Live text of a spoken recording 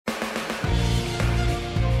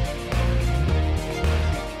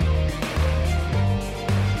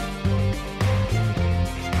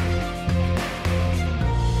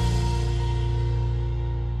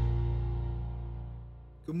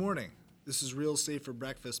This is Real Estate for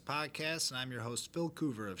Breakfast podcast, and I'm your host, Phil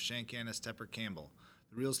Coover of Shankannis Tepper Campbell.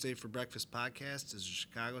 The Real Estate for Breakfast podcast is a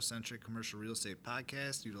Chicago-centric commercial real estate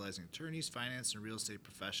podcast utilizing attorneys, finance, and real estate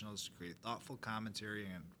professionals to create thoughtful commentary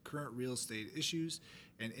on current real estate issues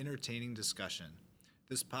and entertaining discussion.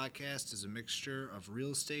 This podcast is a mixture of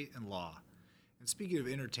real estate and law. And speaking of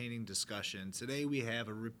entertaining discussion, today we have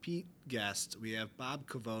a repeat guest. We have Bob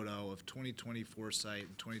Cavoto of 2020 Foresight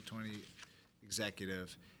and 2020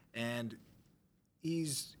 Executive. And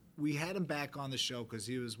we had him back on the show because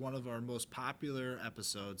he was one of our most popular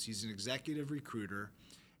episodes. He's an executive recruiter,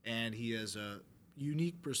 and he has a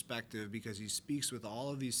unique perspective because he speaks with all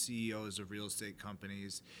of these CEOs of real estate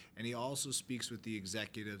companies, and he also speaks with the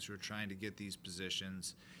executives who are trying to get these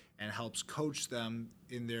positions and helps coach them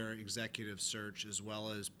in their executive search as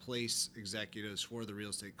well as place executives for the real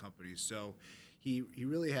estate companies. So he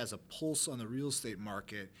really has a pulse on the real estate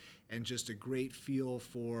market and just a great feel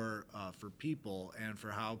for people and for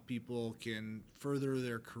how people can further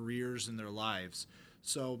their careers and their lives.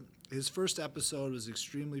 So his first episode was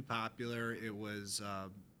extremely popular. It was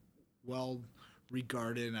well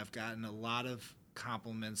regarded, and I've gotten a lot of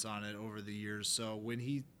compliments on it over the years. So when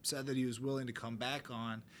he said that he was willing to come back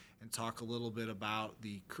on and talk a little bit about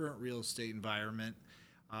the current real estate environment,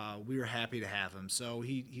 we were happy to have him. So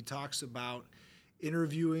he talks about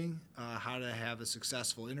interviewing, how to have a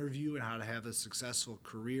successful interview and how to have a successful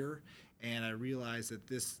career. And I realized that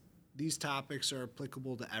these topics are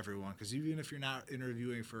applicable to everyone, because even if you're not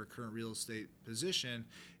interviewing for a current real estate position,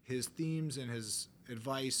 his themes and his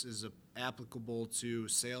advice is applicable to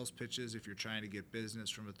sales pitches if you're trying to get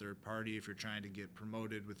business from a third party, if you're trying to get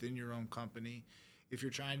promoted within your own company, if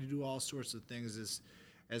you're trying to do all sorts of things.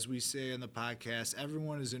 As we say in the podcast,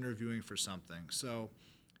 everyone is interviewing for something. So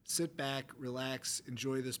sit back, relax,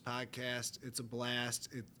 enjoy this podcast. It's a blast.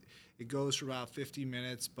 It goes for about 50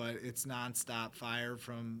 minutes, but it's nonstop fire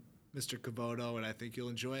from Mr. Cavoto, and I think you'll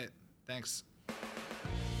enjoy it. Thanks.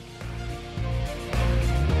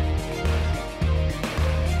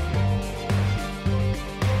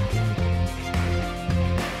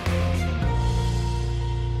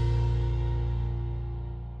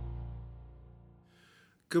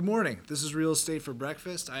 Good morning. This is Real Estate for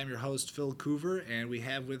Breakfast. I am your host, Phil Coover, and we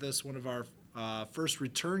have with us one of our first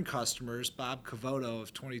return customers, Bob Cavoto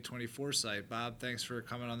of 2020 Foresight. Bob, thanks for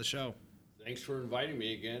coming on the show. Thanks for inviting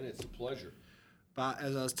me again. It's a pleasure. Bob,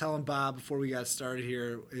 as I was telling Bob before we got started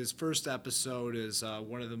here, his first episode is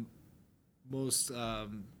one of the most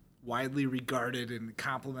widely regarded and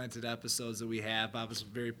complimented episodes that we have. Bob is a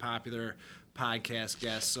very popular podcast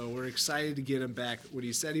guest, so we're excited to get him back. When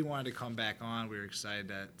he said he wanted to come back on, we were excited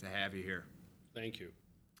to have you here. Thank you.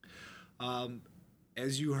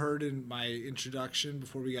 As you heard in my introduction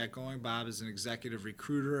before we got going, Bob is an executive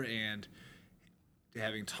recruiter, and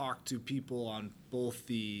having talked to people on both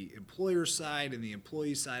the employer side and the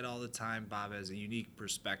employee side all the time, Bob has a unique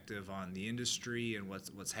perspective on the industry and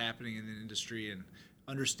what's happening in the industry and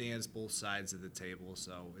understands both sides of the table.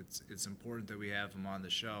 So it's important that we have him on the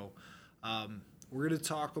show. We're going to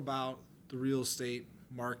talk about the real estate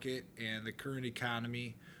market and the current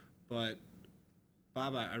economy, but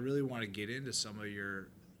Bob, I really want to get into some of your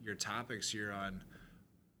topics here on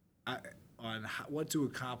what to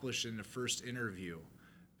accomplish in the first interview,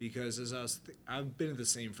 because I've been at the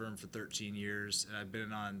same firm for 13 years, and I've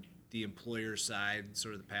been on the employer side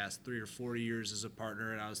sort of the past 3 or 4 years as a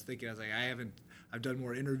partner, and I was like, I've done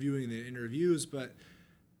more interviewing than interviews, but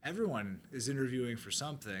everyone is interviewing for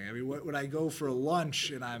something. I mean, when I go for a lunch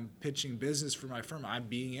and I'm pitching business for my firm, I'm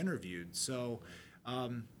being interviewed. So,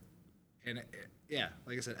 like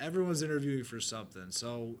I said, everyone's interviewing for something.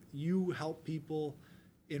 So you help people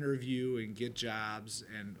interview and get jobs,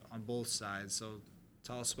 and on both sides. So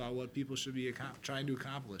tell us about what people should be trying to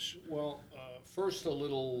accomplish. Well, first a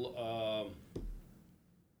little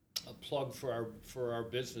a plug for our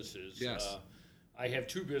businesses. Yes. I have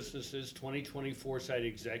two businesses, 2020 Foresight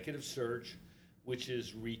Executive Search, which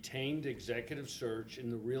is retained executive search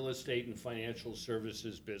in the real estate and financial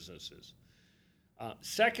services businesses.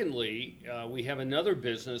 Secondly, we have another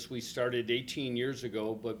business we started 18 years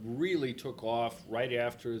ago, but really took off right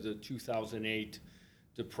after the 2008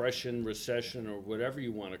 depression, recession, or whatever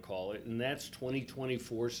you want to call it, and that's 2020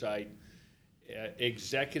 Foresight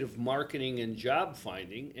Executive Marketing and Job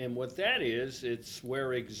Finding. And what that is, it's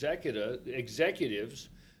where executives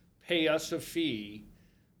pay us a fee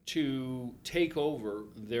to take over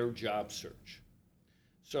their job search.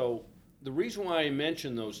 So the reason why I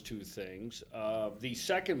mention those two things, the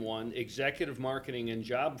second one, executive marketing and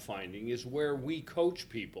job finding, is where we coach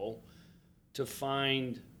people to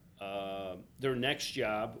find their next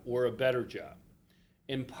job or a better job.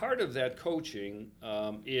 And part of that coaching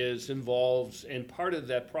involves, and part of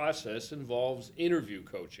that process involves interview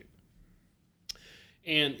coaching.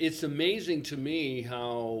 And it's amazing to me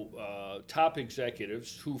how top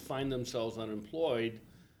executives who find themselves unemployed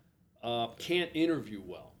can't interview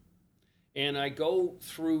well. And I go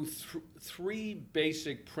through three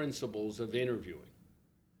basic principles of interviewing.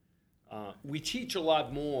 We teach a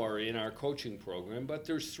lot more in our coaching program, but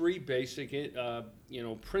there's three basic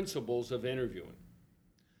principles of interviewing.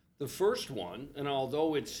 The first one, and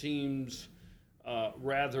although it seems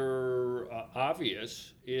rather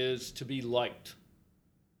obvious, is to be liked.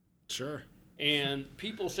 Sure. And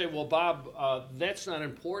people say, well, Bob, that's not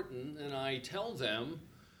important. And I tell them,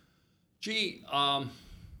 gee,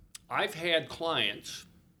 I've had clients,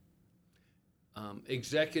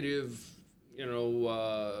 executive,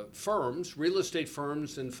 firms, real estate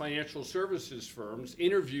firms and financial services firms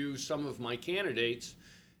interview some of my candidates,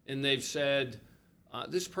 and they've said,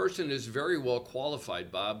 this person is very well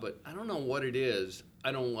qualified, Bob, but I don't know what it is.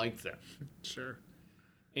 I don't like them. Sure.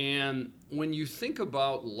 And when you think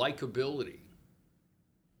about likability,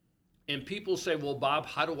 and people say, well, Bob,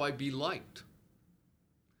 how do I be liked?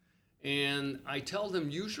 And I tell them,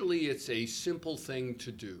 usually it's a simple thing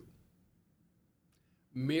to do.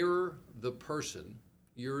 Mirror the person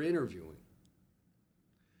you're interviewing.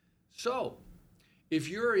 So, if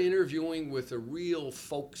you're interviewing with a real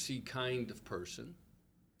folksy kind of person,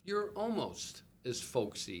 you're almost as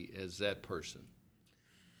folksy as that person.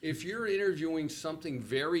 If you're interviewing someone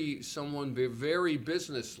very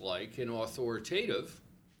businesslike and authoritative,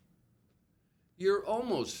 you're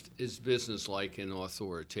almost as businesslike and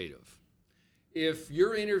authoritative. If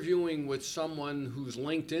you're interviewing with someone whose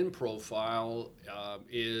LinkedIn profile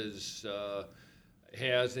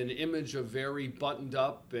has an image of very buttoned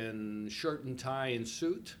up and shirt and tie and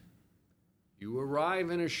suit, you arrive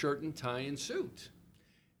in a shirt and tie and suit.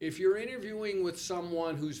 If you're interviewing with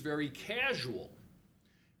someone who's very casual,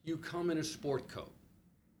 you come in a sport coat.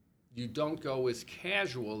 You don't go as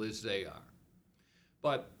casual as they are.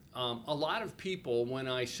 But a lot of people, when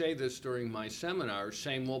I say this during my seminars,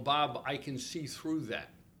 saying, well, Bob, I can see through that.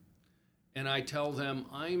 And I tell them,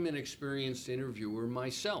 I'm an experienced interviewer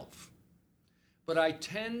myself. But I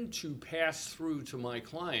tend to pass through to my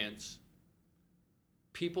clients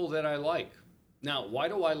people that I like. Now, why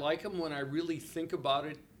do I like them when I really think about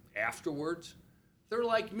it afterwards? They're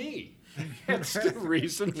like me. That's the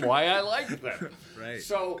reason why I like them. Right.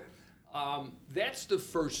 So that's the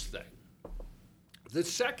first thing. The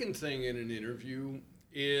second thing in an interview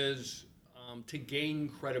is to gain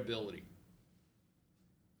credibility.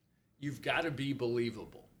 You've got to be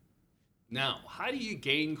believable. Now, how do you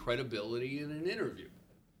gain credibility in an interview?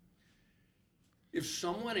 If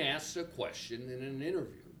someone asks a question in an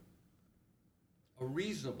interview, a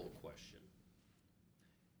reasonable question,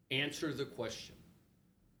 answer the question.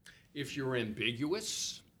 If you're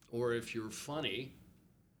ambiguous or if you're funny,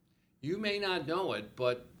 you may not know it,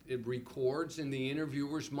 but it records in the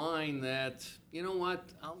interviewer's mind that, you know what,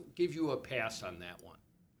 I'll give you a pass on that one.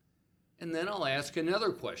 And then I'll ask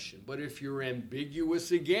another question. But if you're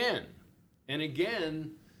ambiguous again, and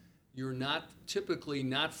again, you're typically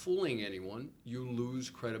not fooling anyone, you lose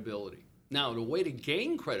credibility. Now, the way to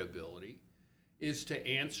gain credibility is to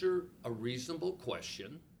answer a reasonable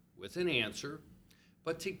question with an answer,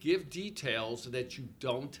 but to give details that you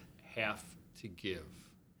don't have to give.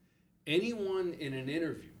 Anyone in an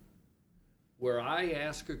interview where I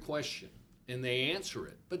ask a question and they answer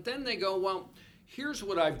it, but then they go, well, here's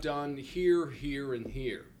what I've done here, here, and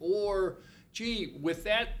here. Or, gee, with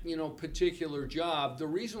that, particular job, the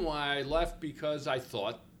reason why I left because I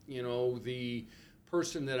thought, the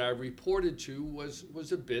person that I reported to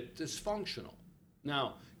was a bit dysfunctional.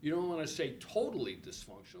 Now, you don't want to say totally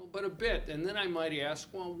dysfunctional, but a bit. And then I might ask,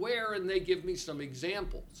 well, where? And they give me some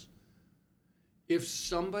examples. If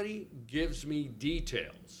somebody gives me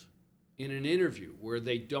details in an interview where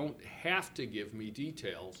they don't have to give me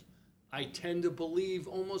details, I tend to believe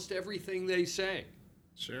almost everything they say.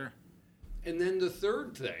 Sure. And then the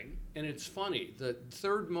third thing, and it's funny, the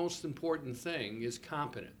third most important thing is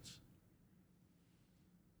competence.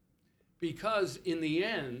 Because in the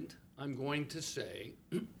end, I'm going to say,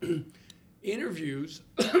 interviews,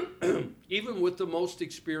 even with the most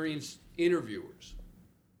experienced interviewers,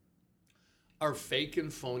 are fake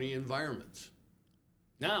and phony environments.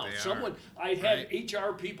 Now, I'd have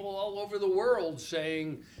HR people all over the world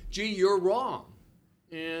saying, gee, you're wrong.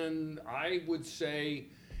 And I would say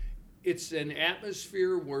it's an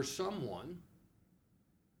atmosphere where someone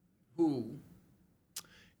who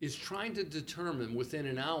is trying to determine within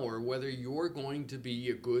an hour whether you're going to be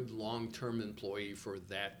a good long-term employee for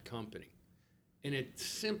that company. And it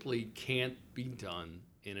simply can't be done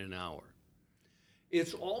in an hour.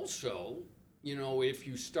 It's also, if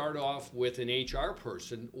you start off with an HR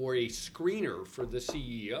person or a screener for the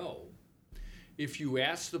CEO, if you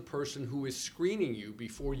ask the person who is screening you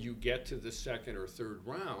before you get to the second or third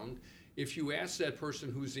round, if you ask that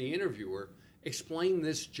person who's the interviewer, explain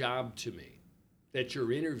this job to me that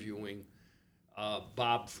you're interviewing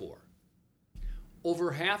Bob for.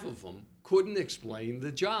 Over half of them couldn't explain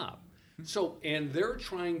the job. So, and they're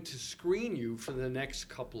trying to screen you for the next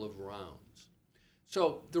couple of rounds.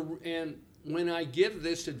 So, and when I give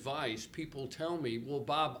this advice, people tell me, well,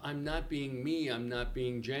 Bob, I'm not being me, I'm not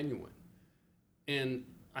being genuine. And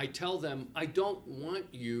I tell them, I don't want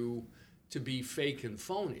you to be fake and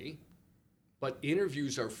phony, but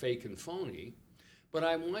interviews are fake and phony. But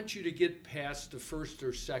I want you to get past the first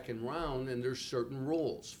or second round, and there's certain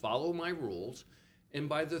rules. Follow my rules. And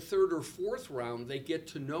by the third or fourth round, they get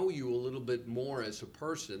to know you a little bit more as a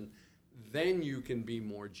person. Then you can be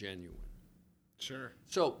more genuine. Sure.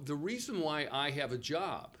 So the reason why I have a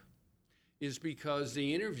job is because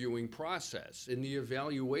the interviewing process and the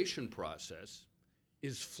evaluation process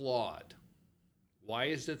is flawed. Why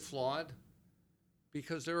is it flawed?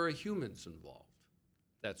 Because there are humans involved.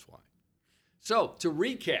 That's why. So to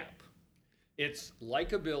recap, it's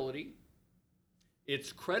likability,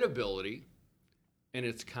 it's credibility, and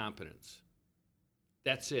it's competence.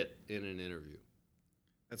 That's it in an interview.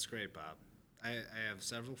 That's great, Bob. I have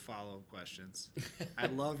several follow-up questions. I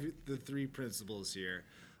love the three principles here.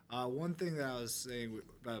 One thing that I was saying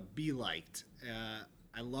about be liked.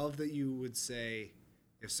 I love that you would say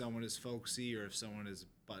if someone is folksy or if someone is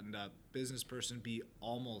buttoned up business person, be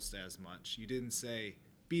almost as much. You didn't say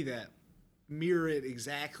be that. Mirror it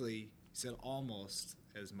exactly. You said almost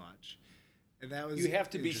as much. And that was you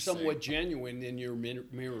have to be somewhat genuine in your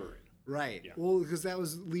mirroring. Right. Yeah. Well, because that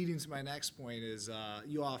was leading to my next point is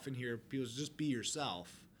you often hear people just be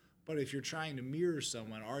yourself. But if you're trying to mirror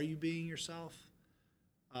someone, are you being yourself?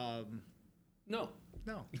 No.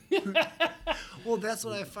 Well, that's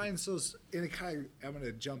what I find so, and it kind of, I'm going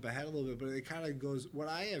to jump ahead a little bit, but it kind of goes, what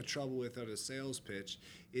I have trouble with on a sales pitch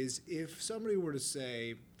is if somebody were to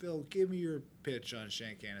say, Phil, give me your pitch on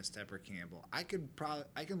Shankannis Tepper Campbell, I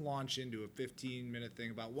can launch into a 15-minute thing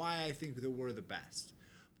about why I think that we're the best.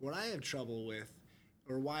 What I have trouble with,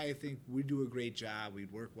 or why I think we do a great job,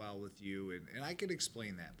 we'd work well with you, and I could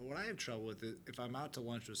explain that. But what I have trouble with is if I'm out to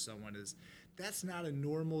lunch with someone is that's not a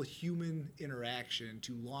normal human interaction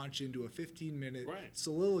to launch into a 15-minute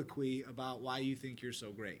soliloquy about why you think you're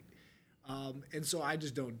so great. And so I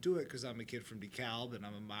just don't do it because I'm a kid from DeKalb and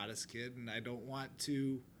I'm a modest kid and I don't want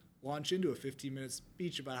to launch into a 15-minute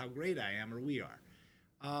speech about how great I am or we are.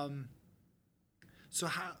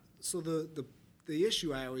 So the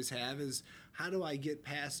issue I always have is how do I get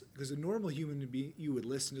past, because a normal human being, you would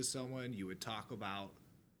listen to someone, you would talk about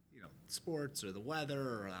sports or the weather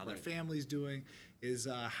or how their family's doing, is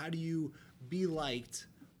how do you be liked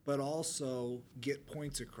but also get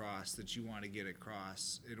points across that you want to get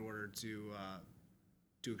across in order to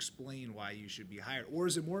explain why you should be hired? Or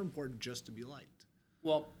is it more important just to be liked?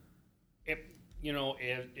 Well,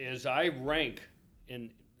 as I rank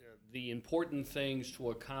in the important things to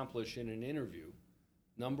accomplish in an interview,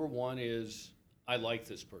 number one is I like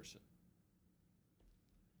this person.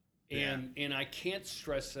 And I can't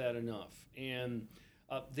stress that enough. And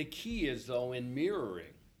the key is, though, in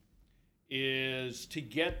mirroring is to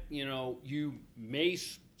get, you may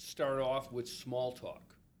start off with small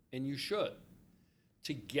talk, and you should,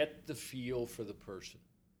 to get the feel for the person.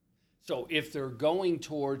 So if they're going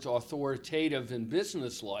towards authoritative and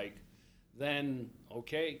businesslike, then,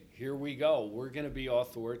 okay, here we go. We're going to be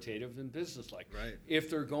authoritative and businesslike. Right. If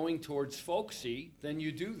they're going towards folksy, then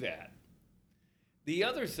you do that. The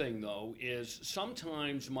other thing, though, is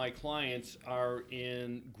sometimes my clients are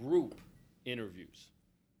in group interviews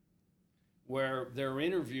where they're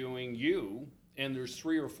interviewing you and there's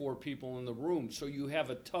 3 or 4 people in the room, so you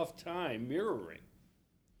have a tough time mirroring.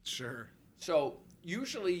 Sure. So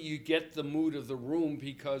usually you get the mood of the room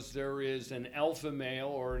because there is an alpha male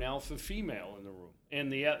or an alpha female in the room.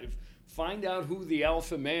 And find out who the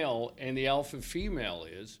alpha male and the alpha female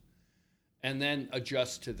is and then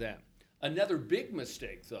adjust to them. Another big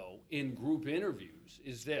mistake, though, in group interviews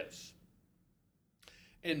is this,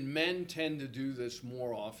 and men tend to do this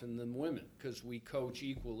more often than women because we coach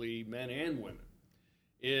equally men and women,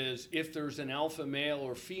 is if there's an alpha male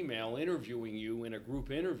or female interviewing you in a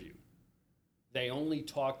group interview, they only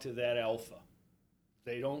talk to that alpha.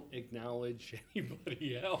 They don't acknowledge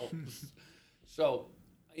anybody else. So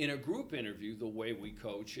in a group interview, the way we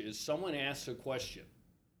coach is someone asks a question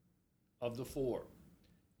of the 4.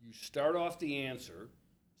 You start off the answer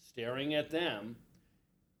staring at them.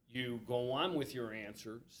 You go on with your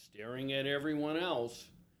answer, staring at everyone else,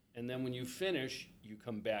 and then when you finish, you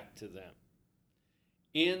come back to them.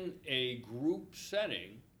 In a group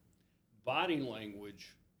setting, body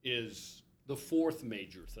language is the fourth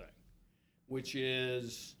major thing, which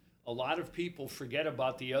is a lot of people forget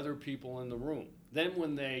about the other people in the room. Then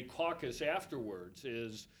when they caucus afterwards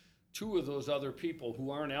is two of those other people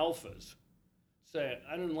who aren't alphas say,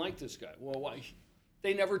 I didn't like this guy. Well, why?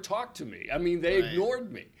 They never talked to me. I mean, they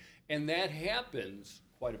ignored me. And that happens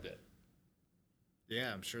quite a bit.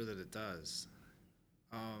 Yeah, I'm sure that it does.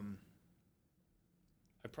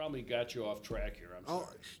 I probably got you off track here. I'm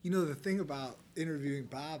sorry. The thing about interviewing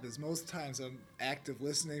Bob is most times I'm active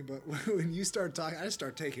listening, but when you start talking, I just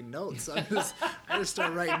start taking notes. I just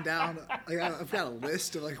start writing down. Like I've got a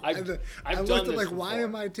list of I've I done looked this at before. why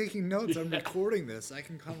am I taking notes? I'm recording this. I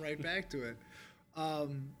can come right back to it.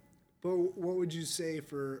 But what would you say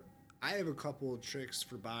for? I have a couple of tricks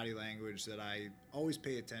for body language that I always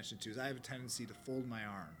pay attention to. Is I have a tendency to fold my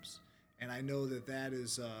arms, and I know that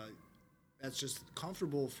is. That's just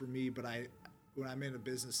comfortable for me, but when I'm in a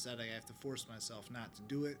business setting, I have to force myself not to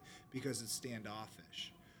do it because it's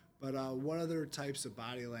standoffish. But what other types of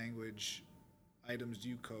body language items do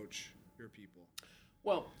you coach your people?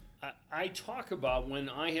 Well, I talk about when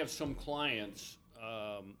I have some clients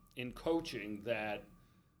in coaching that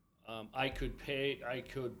I could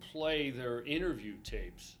play their interview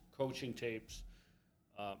tapes, coaching tapes,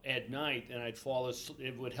 at night, and I'd fall asleep.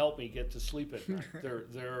 It would help me get to sleep at night.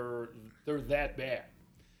 They're that bad.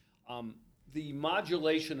 The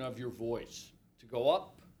modulation of your voice to go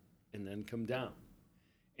up and then come down,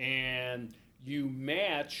 and you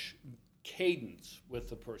match cadence with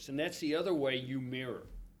the person. That's the other way you mirror.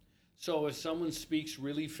 So if someone speaks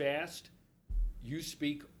really fast, you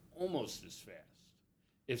speak almost as fast.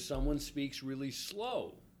 If someone speaks really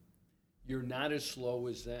slow, you're not as slow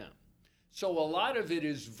as them. So a lot of it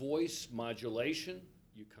is voice modulation.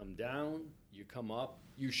 You come down, you come up,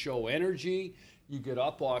 you show energy, you get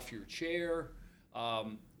up off your chair.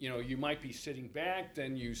 You might be sitting back,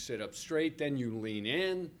 then you sit up straight, then you lean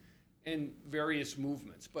in, and various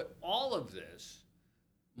movements. But all of this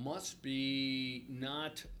must be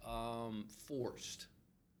not forced.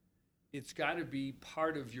 It's got to be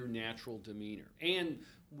part of your natural demeanor. And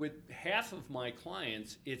with half of my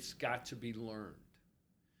clients, it's got to be learned.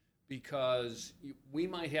 Because we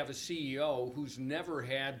might have a CEO who's never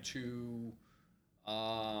had to,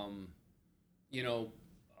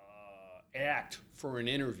 act for an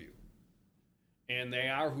interview. And they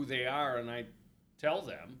are who they are, and I tell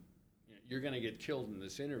them, you're going to get killed in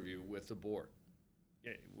this interview with the board.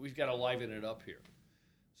 We've got to liven it up here.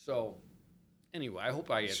 So, anyway, I hope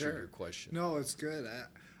I answered your question. No, it's good.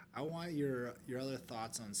 I want your other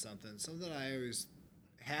thoughts on something. Something that I always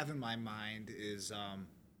have in my mind is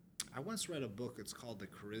I once read a book. It's called The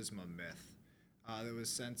Charisma Myth. That was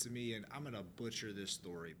sent to me, and I'm going to butcher this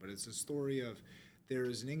story, but it's a story of there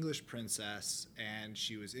was an English princess, and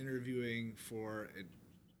she was interviewing for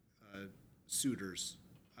suitors.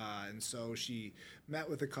 And so she met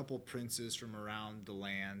with a couple princes from around the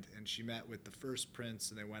land, and she met with the first prince,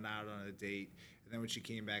 and they went out on a date. And then when she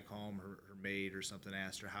came back home, her maid or something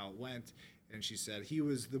asked her how it went, and she said, he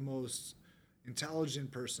was the most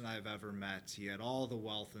intelligent person I've ever met. He had all the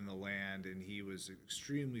wealth in the land, and he was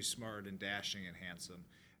extremely smart and dashing and handsome.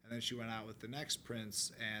 And then she went out with the next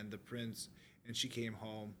prince, and she came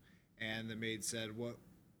home, and the maid said,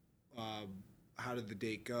 how did the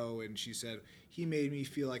date go? And she said, he made me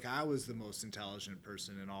feel like I was the most intelligent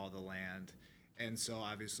person in all the land. And so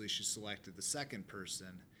obviously she selected the second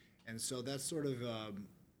person. And so that's sort of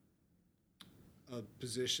a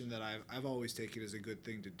position that I've always taken as a good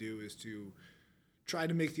thing to do, is to try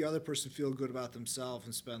to make the other person feel good about themselves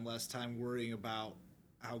and spend less time worrying about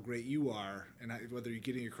how great you are and whether you're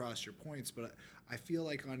getting across your points. But I feel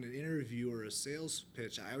like on an interview or a sales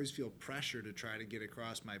pitch, I always feel pressure to try to get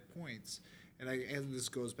across my points. And this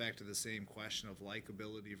goes back to the same question of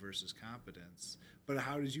likability versus competence. But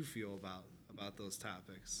how did you feel about those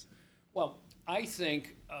topics? Well, I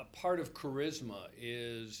think part of charisma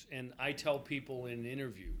is, and I tell people in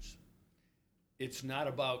interviews, it's not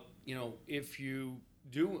about, if you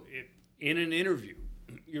do it in an interview,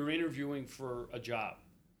 you're interviewing for a job.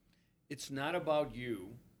 It's not about you,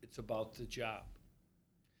 it's about the job.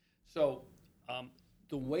 So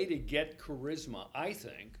the way to get charisma, I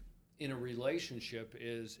think, in a relationship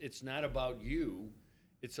is it's not about you,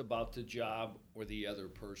 it's about the job or the other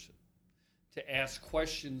person. To ask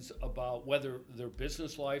questions about whether their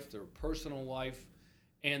business life, their personal life,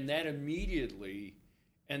 and that immediately,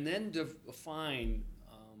 and then define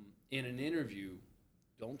in an interview,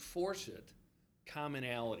 don't force it,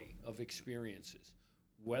 commonality of experiences,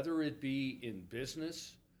 whether it be in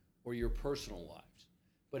business or your personal lives.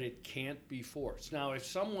 But it can't be forced. Now, if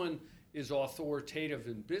someone is authoritative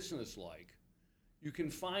and business-like, you can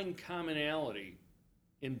find commonality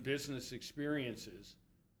in business experiences,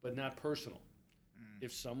 but not personal.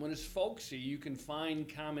 If someone is folksy, you can find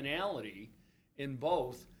commonality in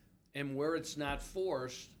both, and where it's not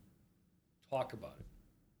forced, talk about it.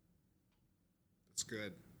 That's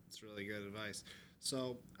good. That's really good advice.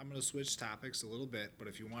 So I'm going to switch topics a little bit, but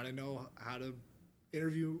if you want to know how to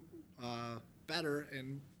interview better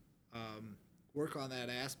and work on that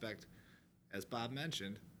aspect, as Bob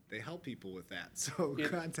mentioned, they help people with that. So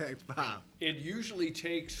contact Bob. It usually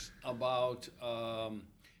takes about,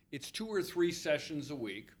 it's 2 or 3 sessions a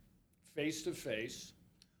week, face-to-face,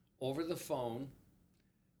 over the phone,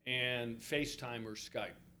 and FaceTime or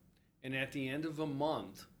Skype. And at the end of a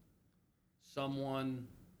month, someone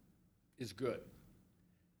is good.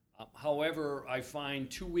 However, I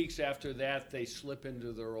find 2 weeks after that, they slip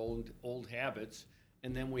into their old habits,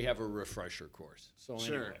 and then we have a refresher course. So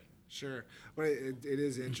anyway. Sure. But it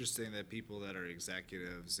is interesting that people that are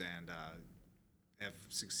executives and have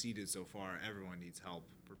succeeded so far, everyone needs help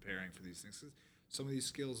preparing for these things. 'Cause some of these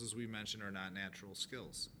skills, as we mentioned, are not natural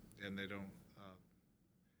skills, and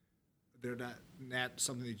they're not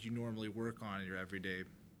something that you normally work on in your everyday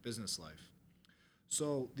business life.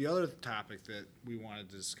 So the other topic that we wanted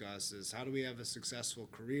to discuss is, how do we have a successful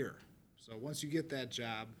career? So once you get that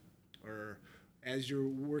job, or as you're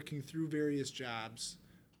working through various jobs,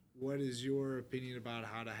 what is your opinion about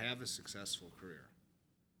how to have a successful career?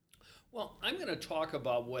 Well, I'm going to talk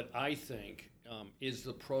about what I think is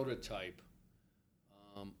the prototype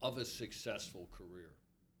of a successful career.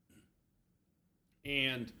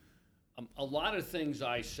 And a lot of things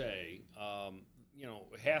I say,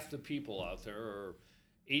 half the people out there, or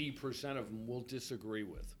 80% of them, will disagree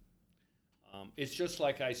with. It's just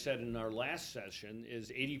like I said in our last session,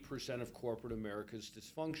 is 80% of corporate America is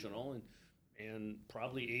dysfunctional, and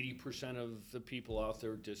probably 80% of the people out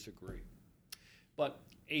there disagree. But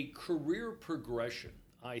a career progression,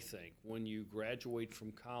 I think, when you graduate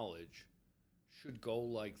from college, should go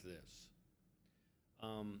like this.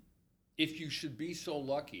 If you should be so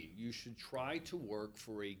lucky, you should try to work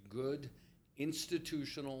for a good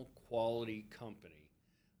institutional quality company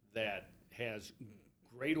that has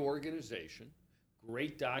great organization,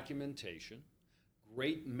 great documentation,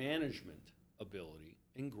 great management ability,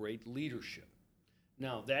 and great leadership.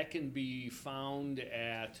 Now, that can be found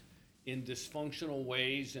in dysfunctional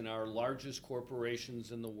ways in our largest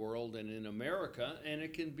corporations in the world and in America, and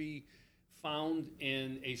it can be found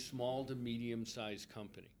in a small to medium-sized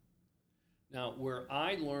company. Now, where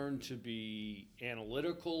I learned to be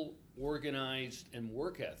analytical, organized, and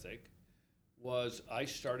work ethic was I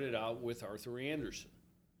started out with Arthur Andersen.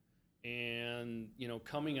 And,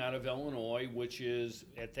 coming out of Illinois, which is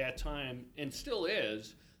at that time, and still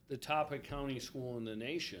is, the top accounting school in the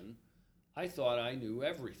nation, I thought I knew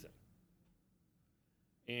everything.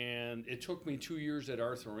 And it took me 2 years at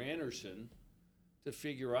Arthur Andersen to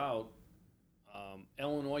figure out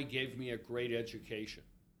Illinois gave me a great education,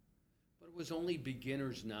 but it was only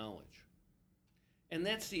beginner's knowledge. And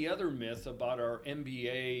that's the other myth about our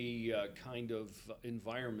MBA kind of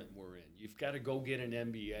environment we're in. You've got to go get an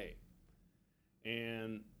MBA.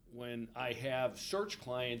 And when I have search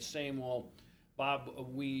clients saying, well, Bob,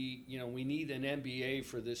 we need an MBA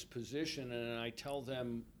for this position, and I tell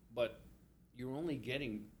them, but you're only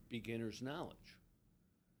getting beginner's knowledge.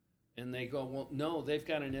 And they go, well, no, they've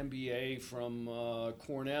got an MBA from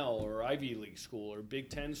Cornell or Ivy League school or Big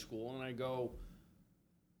Ten school. And I go,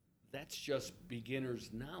 that's just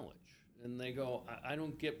beginner's knowledge. And they go, I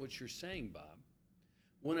don't get what you're saying, Bob.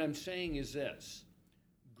 What I'm saying is this: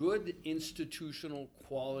 good institutional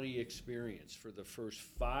quality experience for the first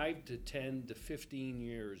 5 to 10 to 15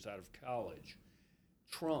 years out of college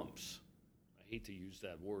trumps, I hate to use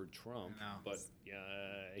that word Trump, but yeah,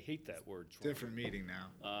 I hate that word Trump. Different meeting now.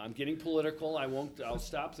 I'm getting political. I'll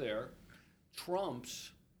stop there.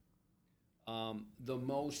 Trumps the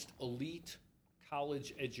most elite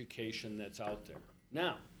college education that's out there.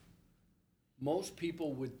 Now, most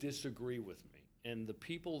people would disagree with me, and the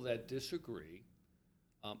people that disagree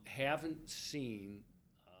haven't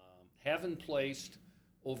placed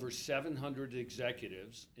over 700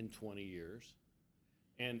 executives in 20 years,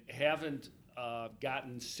 and haven't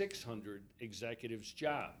gotten 600 executives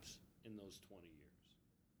jobs in those 20 years.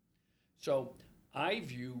 So I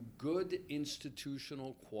view good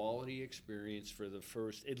institutional quality experience for the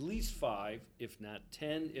first at least 5, if not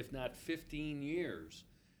 10, if not 15 years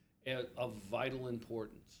of vital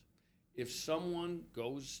importance. if someone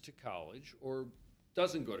goes to college or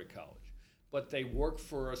doesn't go to college, but they work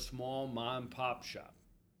for a small mom and pop shop,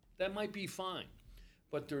 that might be fine.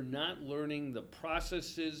 But they're not learning the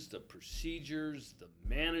processes, the procedures, the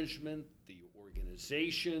management, the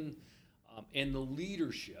organization, and the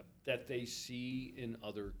leadership that they see in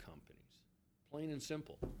other companies. Plain and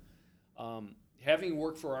simple. Having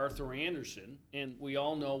worked for Arthur Andersen, and we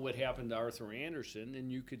all know what happened to Arthur Andersen,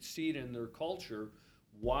 and you could see it in their culture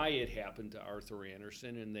why it happened to Arthur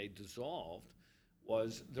Andersen and they dissolved,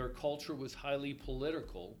 was their culture was highly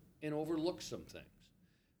political and overlooked some things.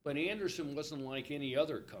 But Andersen wasn't like any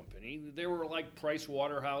other company. They were like Price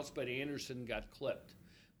Waterhouse, but Andersen got clipped.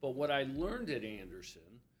 But what I learned at Andersen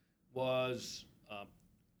was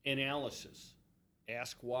analysis.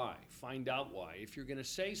 Ask why. Find out why. If you're going to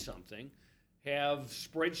say something, have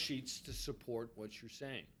spreadsheets to support what you're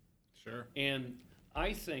saying. Sure. And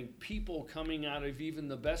I think people coming out of even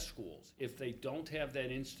the best schools, if they don't have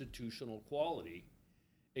that institutional quality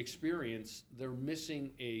experience, they're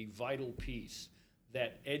missing a vital piece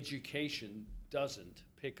that education doesn't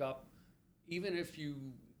pick up. Even if you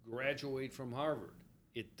graduate from Harvard,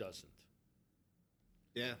 it doesn't.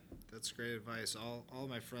 Yeah, that's great advice. All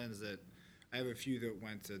my friends that I have a few that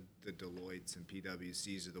went to the Deloittes and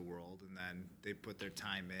PwCs of the world, and then they put their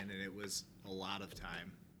time in, and it was a lot of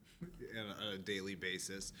time on a daily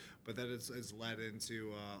basis. But then it's led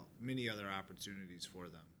into many other opportunities for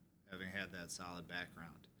them, having had that solid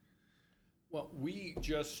background. Well, we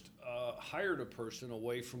just hired a person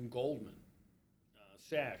away from Goldman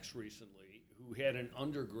Sachs recently who had an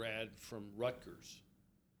undergrad from Rutgers,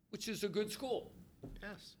 which is a good school.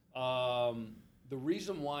 Yes. The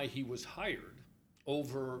reason why he was hired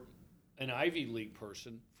over an Ivy League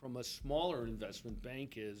person from a smaller investment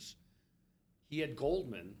bank is he had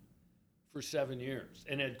Goldman for 7 years.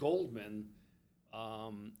 And at Goldman,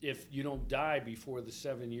 if you don't die before the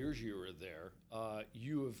 7 years you were there,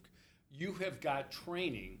 you have got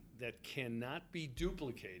training that cannot be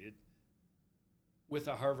duplicated with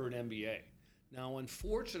a Harvard MBA. Now,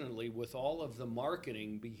 unfortunately, with all of the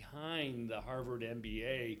marketing behind the Harvard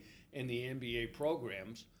MBA and the MBA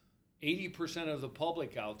programs, 80% of the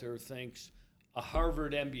public out there thinks a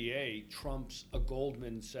Harvard MBA trumps a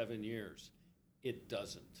Goldman 7 years. It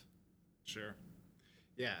doesn't. Sure.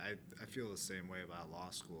 Yeah, I feel the same way about law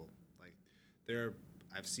school. Like,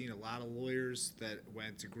 I've seen a lot of lawyers that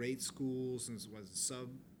went to great schools and was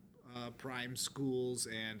sub-prime schools,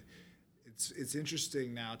 and it's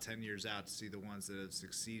interesting now, 10 years out, to see the ones that have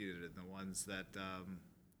succeeded and the ones that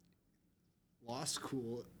law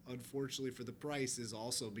school, unfortunately for the price, is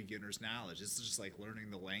also beginner's knowledge. It's just like learning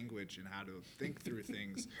the language and how to think through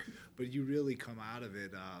things, but you really come out of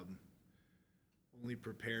it only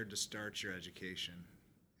prepared to start your education.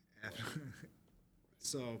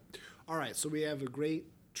 So, all right, so we have a great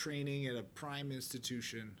training at a prime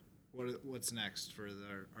institution. What's next for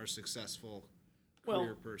our successful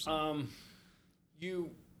career person?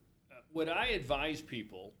 What I advise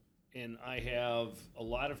people, and I have a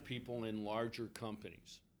lot of people in larger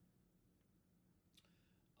companies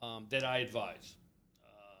that I advise,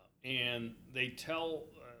 and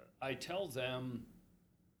I tell them,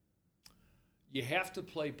 you have to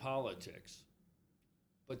play politics,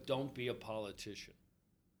 but don't be a politician.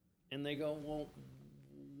 And they go,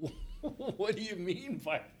 well, what do you mean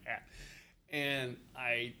by that? And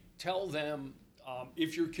I tell them,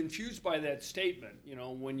 if you're confused by that statement,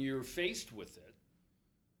 when you're faced with it,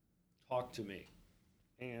 talk to me.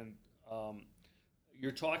 And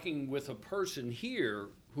you're talking with a person here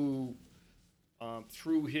who,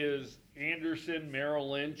 through his Andersen,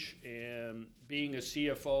 Merrill Lynch, and being a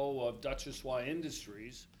CFO of Duchossois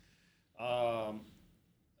Industries,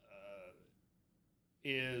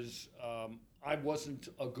 I wasn't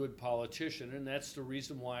a good politician, and that's the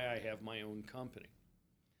reason why I have my own company.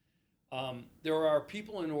 There are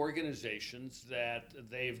people in organizations that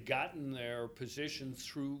they've gotten their positions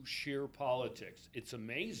through sheer politics. It's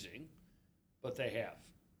amazing, but they have.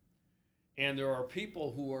 And there are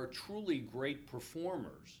people who are truly great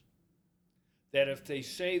performers that if they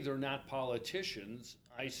say they're not politicians,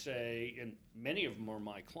 I say, and many of them are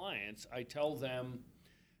my clients, I tell them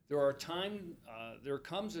there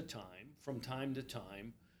comes a time from time to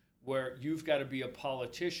time where you've got to be a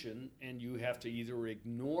politician and you have to either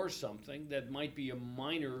ignore something that might be a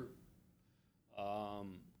minor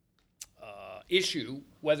issue,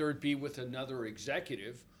 whether it be with another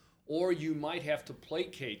executive, or you might have to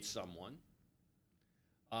placate someone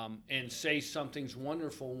and say something's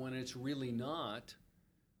wonderful when it's really not,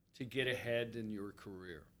 to get ahead in your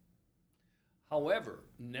career. However,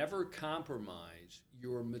 never compromise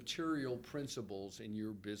your material principles in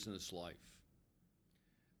your business life.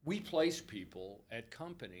 We place people at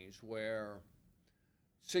companies where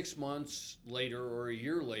 6 months later or a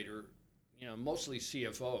year later, mostly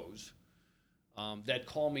CFOs, that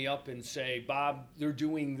call me up and say, Bob, they're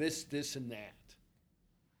doing this, this, and that.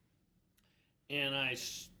 And I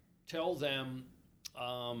tell them,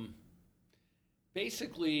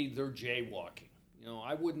 basically, they're jaywalking.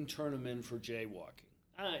 I wouldn't turn them in for jaywalking.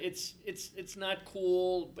 It's not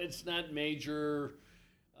cool. It's not major.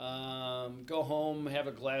 Go home, have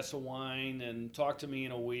a glass of wine, and talk to me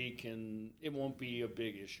in a week, and it won't be a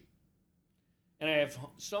big issue. And I have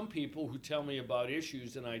some people who tell me about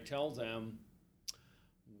issues, and I tell them,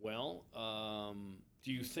 well,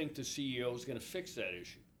 do you think the CEO is going to fix that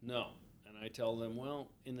issue? No. And I tell them,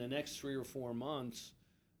 well, in the next 3 or 4 months,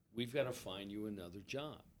 we've got to find you another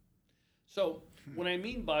job. So what I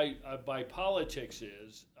mean by politics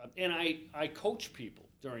is, and I coach people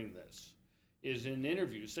during this, is in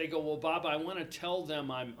interviews. They go, well, Bob, I want to tell them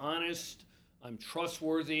I'm honest, I'm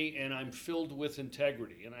trustworthy, and I'm filled with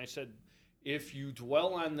integrity. And I said, if you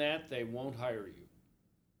dwell on that, they won't hire you.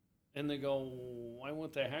 And they go, why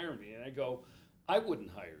won't they hire me? And I go, I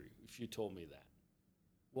wouldn't hire you if you told me that.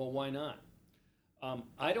 Well, why not?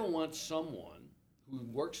 I don't want someone who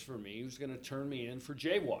works for me who's going to turn me in for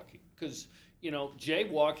jaywalking. Because,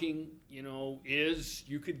 jaywalking, is,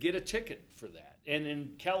 you could get a ticket for that. And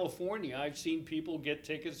in California, I've seen people get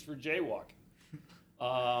tickets for jaywalking.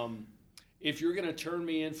 If you're going to turn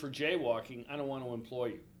me in for jaywalking, I don't want to employ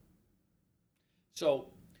you. So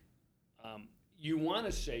you want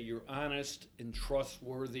to say you're honest and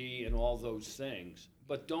trustworthy and all those things,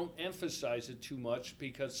 but don't emphasize it too much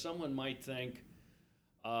because someone might think,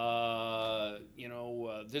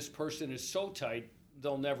 this person is so tight,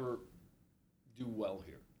 they'll never do well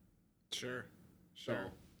here. Sure. So,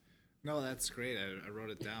 no, that's great. I wrote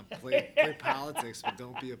it down. Play politics, but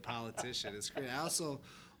don't be a politician. It's great. I also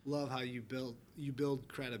love how you build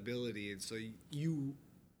credibility, and so you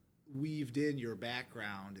weaved in your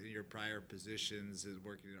background and your prior positions as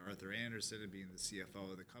working at Arthur Andersen and being the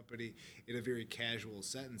CFO of the company in a very casual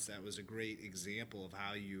sentence. That was a great example of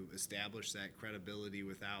how you establish that credibility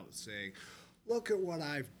without saying, look at what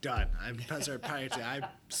I've done. I'm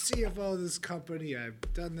CFO of this company. I've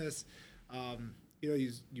done this.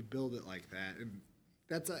 You build it like that. And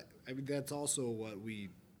that's also what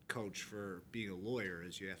we coach for being a lawyer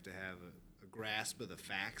is you have to have a grasp of the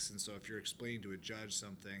facts. And so if you're explaining to a judge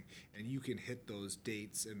something and you can hit those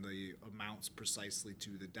dates and the amounts precisely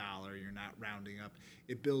to the dollar, you're not rounding up,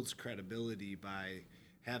 it builds credibility by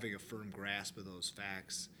having a firm grasp of those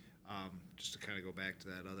facts. Just to kind of go back to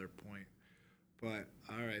that other point. But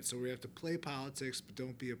all right, so we have to play politics, but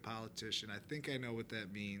don't be a politician. I think I know what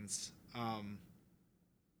that means.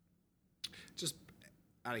 Just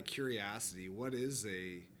out of curiosity, what is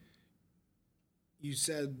you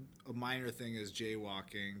said a minor thing is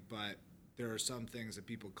jaywalking, but there are some things that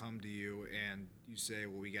people come to you and you say,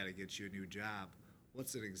 well, we got to get you a new job.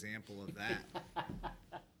 What's an example of that?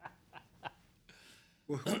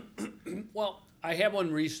 Well, I had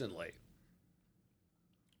one recently.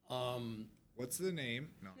 What's the name?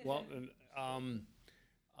 No. Well,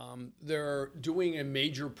 they're doing a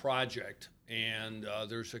major project, and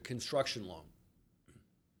there's a construction loan.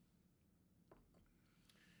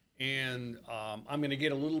 And I'm going to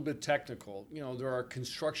get a little bit technical. There are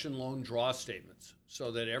construction loan draw statements,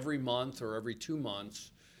 so that every month or every 2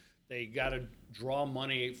 months, they got to draw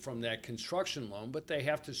money from that construction loan, but they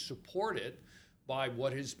have to support it by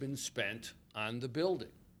what has been spent on the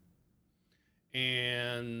building.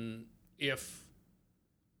 And if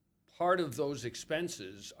part of those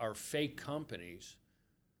expenses are fake companies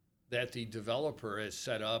that the developer has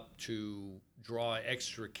set up to draw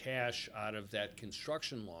extra cash out of that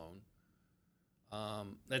construction loan,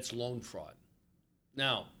 that's loan fraud.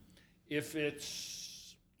 Now, if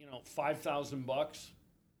it's $5,000,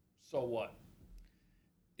 so what?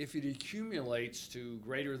 If it accumulates to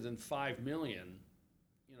greater than $5 million,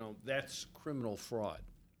 that's criminal fraud.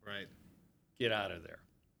 Right. Get out of there.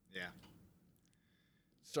 Yeah.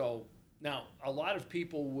 So now a lot of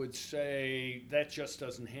people would say that just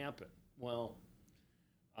doesn't happen. Well,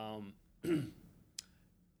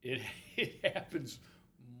 it happens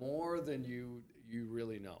more than you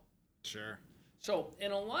really know. Sure. So,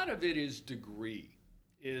 and a lot of it is degree.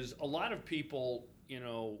 Is a lot of people,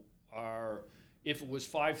 are, if it was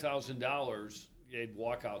 $5,000, they'd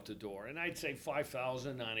walk out the door. And I'd say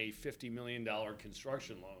 $5,000 on a $50 million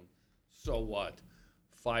construction loan. So what?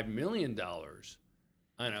 $5 million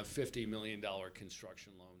on a $50 million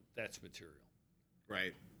construction loan, that's material.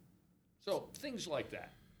 Right. So things like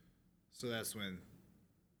that. So that's when,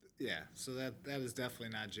 yeah. So that is definitely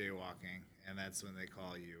not jaywalking, and that's when they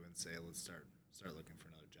call you and say, "Let's start looking for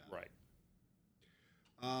another job." Right.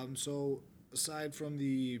 So aside from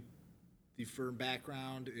the firm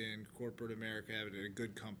background in corporate America, having a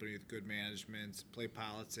good company with good management, play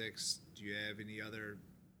politics, do you have any other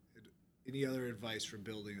advice for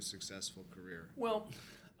building a successful career? Well,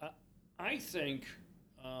 I think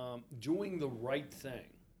doing the right thing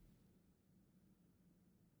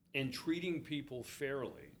and treating people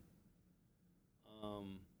fairly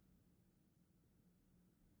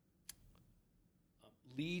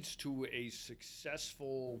leads to a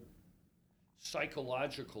successful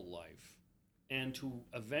psychological life and to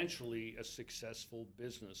eventually a successful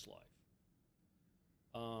business life.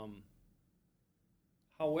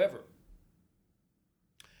 However,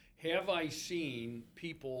 have I seen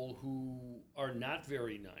people who are not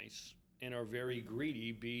very nice and are very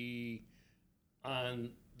greedy be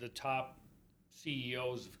on the top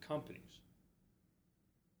CEOs of companies?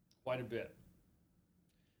 Quite a bit.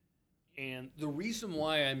 And the reason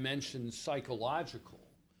why I mentioned psychological,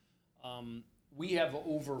 we have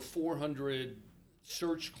over 400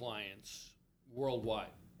 search clients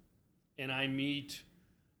worldwide, and I meet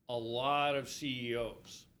a lot of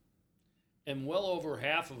CEOs, and well over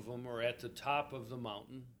half of them are at the top of the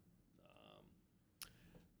mountain,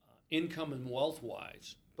 income and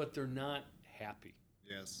wealth-wise, but they're not happy.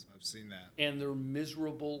 Yes, I've seen that. And they're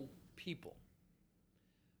miserable people.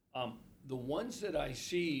 The ones that I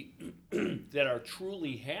see that are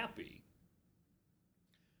truly happy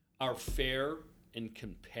are fair and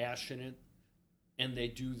compassionate, and they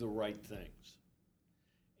do the right things.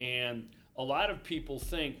 And a lot of people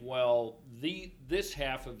think, well, this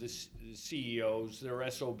half of the CEOs, they're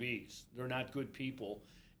SOBs. They're not good people,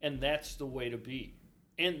 and that's the way to be.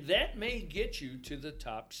 And that may get you to the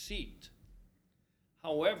top seat.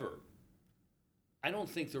 However, I don't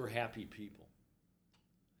think they're happy people.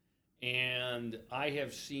 And I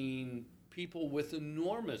have seen people with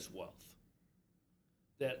enormous wealth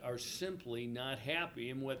that are simply not happy.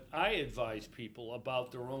 And what I advise people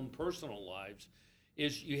about their own personal lives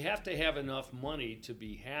is you have to have enough money to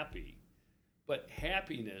be happy, but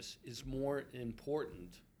happiness is more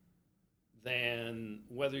important than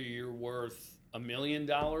whether you're worth $1 million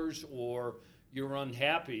or you're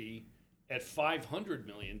unhappy at $500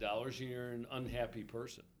 million and you're an unhappy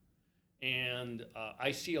person. And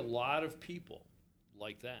I see a lot of people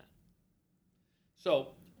like that. So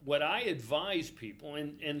what I advise people,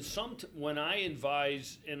 when I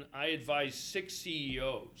advise 6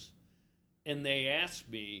 CEOs, and they ask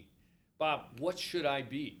me, Bob, what should I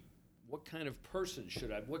be? What kind of person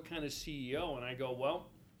should I? What kind of CEO? And I go,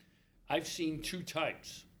 well, I've seen 2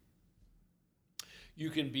 types.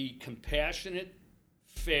 You can be compassionate,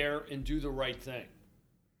 fair, and do the right thing.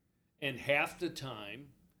 And half the time,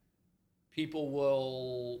 people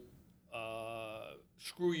will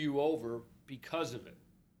screw you over because of it.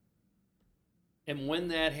 And when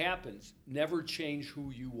that happens, never change who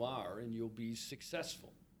you are and you'll be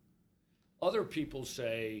successful. Other people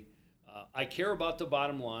say, I care about the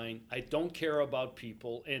bottom line, I don't care about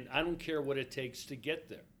people, and I don't care what it takes to get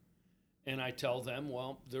there. And I tell them,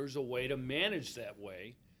 well, there's a way to manage that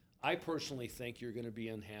way. I personally think you're going to be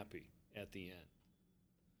unhappy at the end.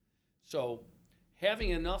 So having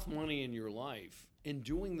enough money in your life and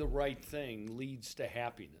doing the right thing leads to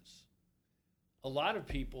happiness. A lot of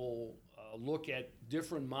people look at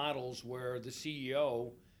different models where the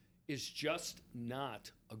CEO is just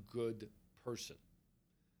not a good person.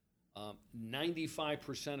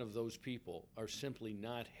 95% of those people are simply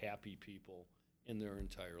not happy people in their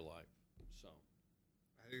entire life. So,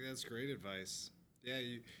 I think that's great advice. Yeah,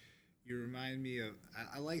 you remind me of.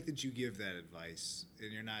 I like that you give that advice,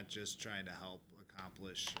 and you're not just trying to help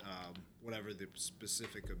accomplish whatever the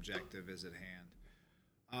specific objective is at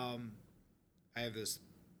hand. I have this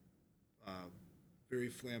very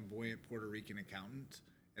flamboyant Puerto Rican accountant,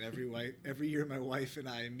 and every year my wife and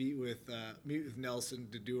I meet with Nelson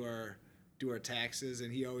to do our taxes,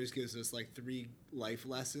 and he always gives us like 3 life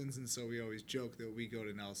lessons, and so we always joke that we go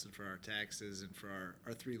to Nelson for our taxes and for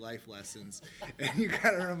our 3 life lessons. And you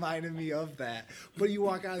kind of reminded me of that. But you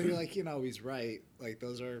walk out and you're like, he's right. Like,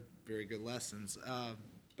 those are very good lessons.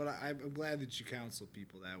 But I'm glad that you counsel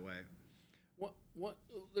people that way.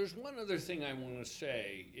 There's one other thing I want to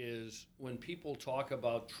say is when people talk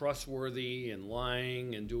about trustworthy and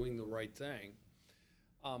lying and doing the right thing,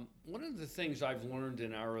 one of the things I've learned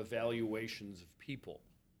in our evaluations of people,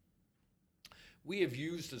 we have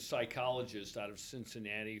used a psychologist out of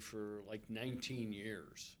Cincinnati for like 19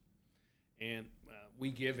 years. And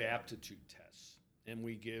we give aptitude tests, and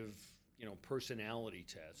we give, personality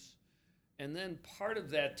tests. And then part of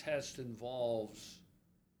that test involves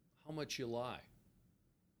how much you lie.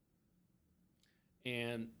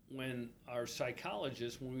 And when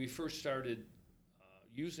we first started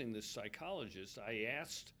using this psychologist, I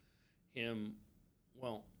asked him,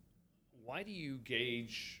 well, why do you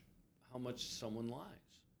gauge how much someone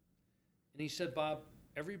lies? And he said, Bob,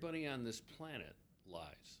 everybody on this planet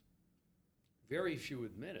lies. Very few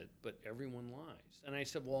admit it, but everyone lies. And I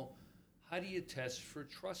said, well, how do you test for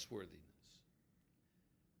trustworthiness?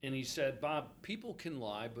 And he said, Bob, people can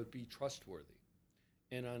lie but be trustworthy.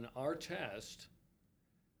 And on our test,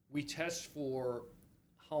 we test for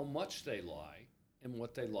how much they lie and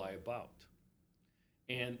what they lie about.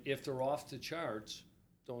 And if they're off the charts,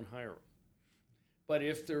 don't hire them. But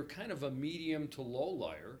if they're kind of a medium to low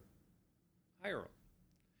liar, hire them.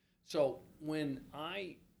 So when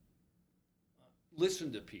I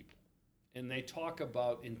listen to people and they talk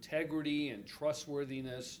about integrity and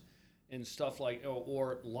trustworthiness and stuff like,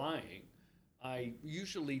 or lying, I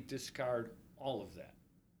usually discard all of that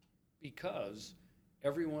because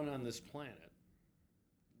everyone on this planet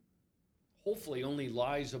hopefully only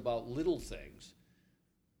lies about little things.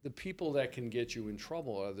 The people that can get you in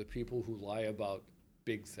trouble are the people who lie about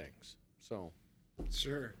big things. So,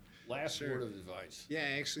 Sure. Last word of advice. Yeah,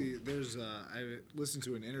 actually, I listened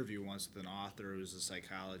to an interview once with an author who was a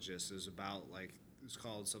psychologist. It was about, it was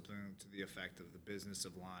called something to the effect of the business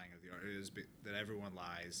of lying. It is that everyone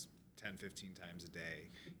lies 10, 15 times a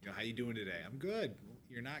day. How you doing today? I'm good. Well,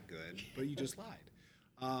 you're not good, but you just lied.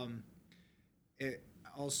 I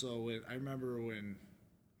remember when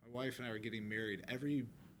my wife and I were getting married, every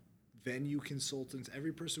venue consultant,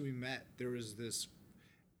 every person we met, there was this,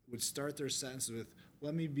 would start their sentence with,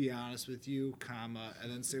 let me be honest with you, comma,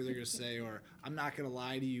 and then say what they're going to say, or I'm not going to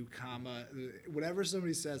lie to you, comma. Whatever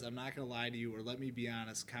somebody says, I'm not going to lie to you, or let me be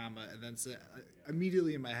honest, comma, and then say,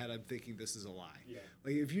 immediately in my head, I'm thinking this is a lie. Yeah.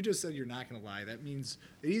 If you just said you're not going to lie, it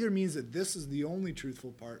either means that this is the only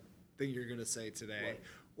truthful thing you're going to say today, right,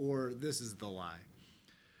 or this is the lie.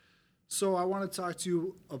 So I want to talk to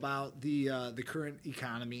you about the current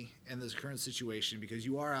economy and this current situation, because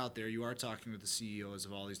you are out there, you are talking with the CEOs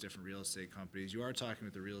of all these different real estate companies, you are talking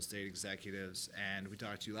with the real estate executives, and we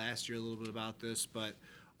talked to you last year a little bit about this, but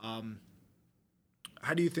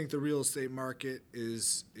how do you think the real estate market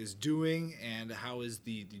is doing, and how is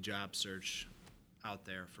the job search out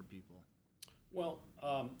there for people? Well,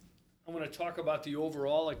 I'm going to talk about the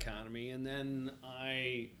overall economy, and then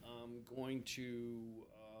I'm going to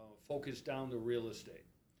focus down to real estate.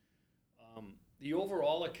 The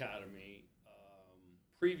overall economy,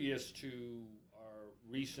 previous to our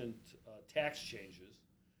recent tax changes,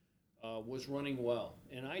 was running well.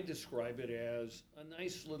 And I describe it as a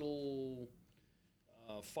nice little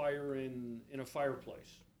fire in a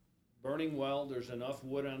fireplace. Burning well, there's enough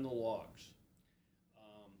wood on the logs.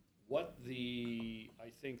 I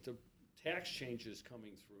think the tax changes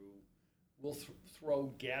coming through will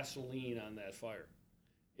throw gasoline on that fire.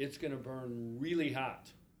 It's going to burn really hot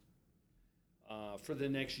for the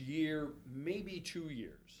next year, maybe 2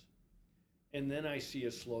 years. And then I see a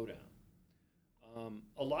slowdown.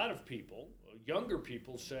 A lot of people, younger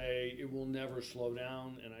people, say it will never slow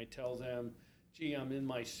down. And I tell them, gee, I'm in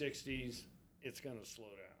my 60s, it's going to slow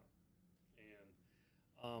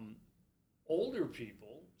down. And older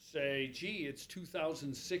people say, gee, it's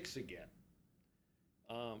 2006 again.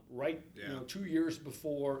 2 years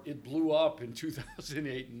before it blew up in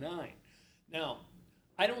 2008 and 9. Now,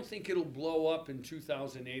 I don't think it'll blow up in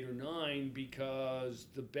 2008 or 9 because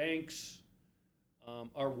the banks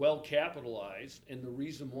are well capitalized, and the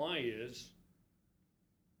reason why is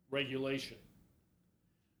regulation.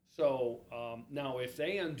 So now, if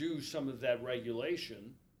they undo some of that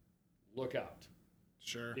regulation, look out.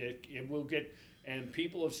 Sure. It will get. And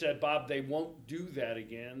people have said, Bob, they won't do that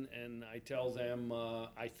again. And I tell them,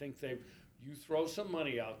 I think you throw some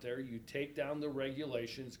money out there, you take down the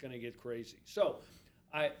regulation, it's going to get crazy. So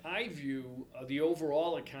I view the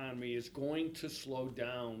overall economy is going to slow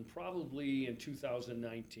down probably in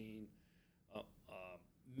 2019,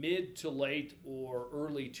 mid to late or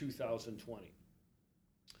early 2020.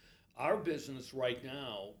 Our business right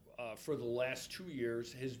now, for the last 2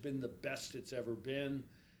 years, has been the best it's ever been.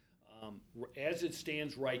 As it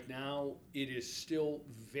stands right now, it is still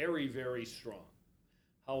very, very strong.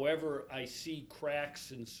 However, I see cracks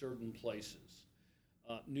in certain places.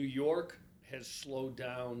 New York has slowed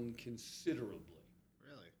down considerably.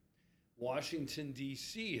 Really? Washington,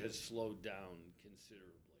 D.C. has slowed down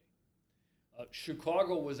considerably.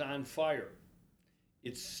 Chicago was on fire.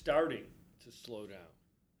 It's starting to slow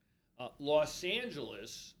down. Los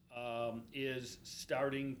Angeles, is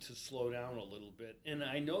starting to slow down a little bit. And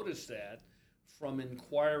I noticed that from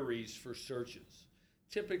inquiries for searches.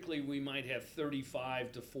 Typically, we might have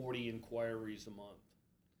 35 to 40 inquiries a month,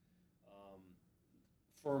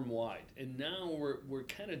 firm-wide. And now we're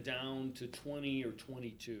kind of down to 20 or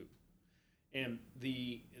 22. And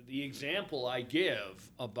the example I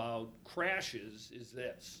give about crashes is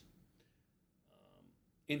this.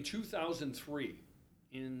 In 2003,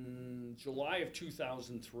 in July of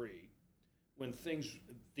 2003, when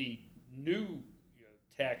the new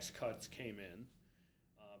tax cuts came in,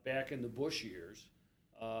 back in the Bush years,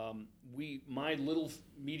 my little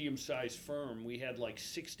medium-sized firm, we had like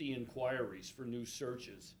 60 inquiries for new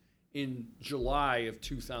searches in July of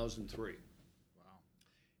 2003. Wow.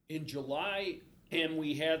 In July, and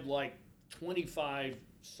we had like 25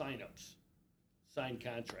 sign-ups, signed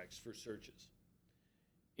contracts for searches.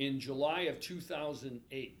 In July of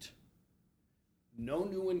 2008, no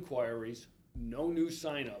new inquiries, no new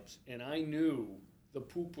signups, and I knew the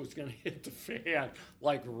poop was going to hit the fan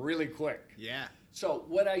like really quick. Yeah. So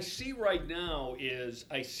what I see right now is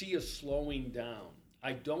I see a slowing down.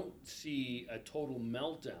 I don't see a total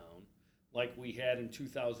meltdown like we had in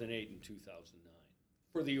 2008 and 2009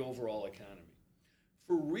 for the overall economy.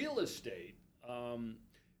 For real estate,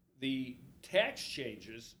 the tax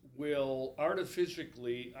changes will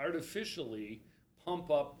artificially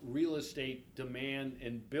pump up real estate demand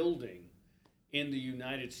and building in the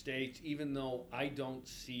United States, even though I don't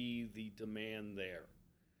see the demand there.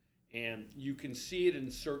 And you can see it in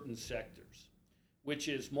certain sectors, which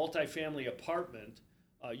is multifamily apartment.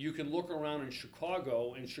 You can look around in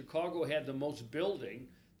Chicago, and Chicago had the most building,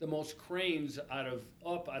 the most cranes out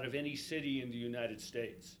of any city in the United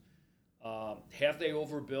States. Have they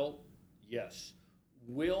overbuilt? Yes.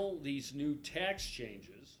 Will these new tax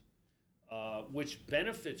changes, which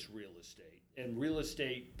benefits real estate and real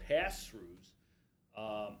estate pass-throughs,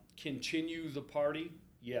 continue the party?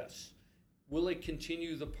 Yes. Will it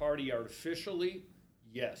continue the party artificially?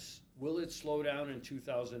 Yes. Will it slow down in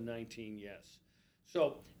 2019? Yes.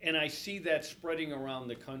 So, and I see that spreading around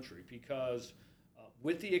the country because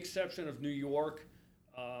with the exception of New York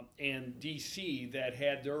and DC that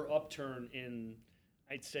had their upturn in,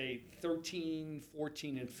 I'd say, 13,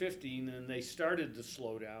 14, and 15, and they started to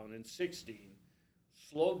slow down in 16,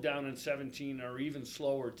 slowed down in 17, or even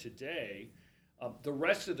slower today. The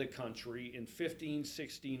rest of the country in 15,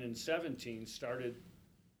 16, and 17 started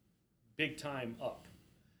big time up.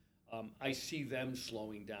 I see them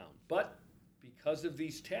slowing down. But because of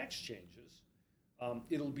these tax changes,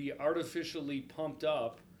 it'll be artificially pumped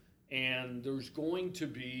up, and there's going to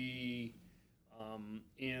be,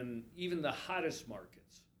 in even the hottest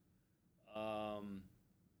markets,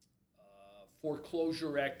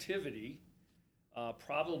 foreclosure activity,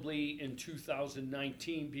 probably in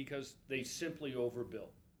 2019 because they simply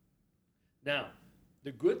overbuilt. Now,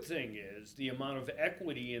 the good thing is the amount of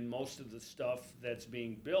equity in most of the stuff that's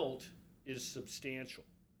being built is substantial.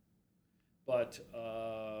 But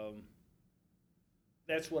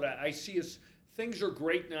that's what I see as things are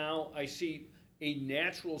great now. I see a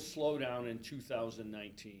natural slowdown in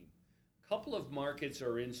 2019. A couple of markets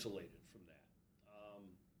are insulated from that.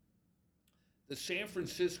 The San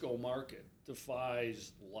Francisco market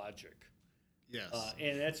defies logic. Yes.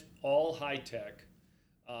 And that's all high tech.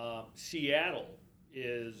 Seattle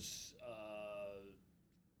is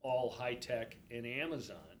all high tech and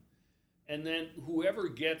Amazon. And then whoever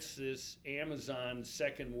gets this Amazon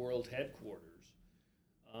second world headquarters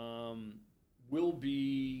it'll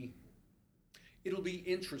be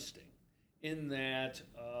interesting in that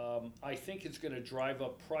I think it's going to drive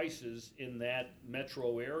up prices in that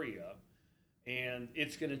metro area. And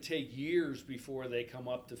it's going to take years before they come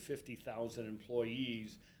up to 50,000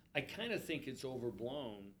 employees. I kind of think it's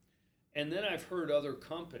overblown. And then I've heard other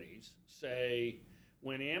companies say,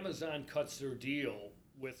 when Amazon cuts their deal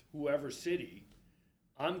with whoever city,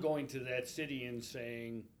 I'm going to that city and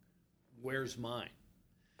saying, where's mine?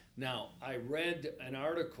 Now, I read an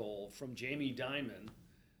article from Jamie Dimon,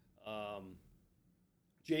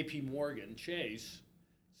 JP Morgan Chase,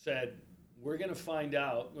 said, we're going to find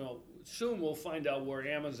out, soon we'll find out where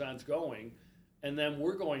Amazon's going, and then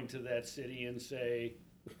we're going to that city and say,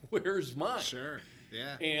 where's mine? Sure,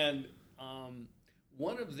 yeah. And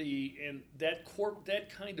that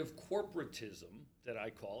kind of corporatism that I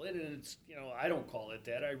call it, and it's, I don't call it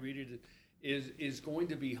that, I read it, is going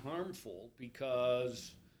to be harmful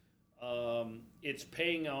because it's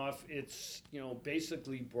paying off, it's,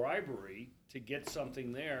 basically bribery to get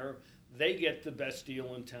something there. They get the best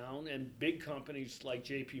deal in town, and big companies like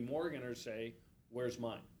JP Morgan are saying, where's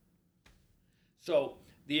mine? So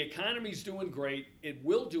the economy's doing great. It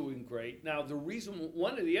will doing great. Now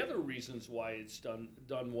one of the other reasons why it's done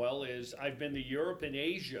well is I've been to Europe and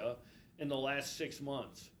Asia in the last 6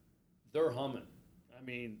 months. They're humming. I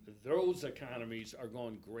mean, those economies are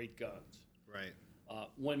going great guns. Right.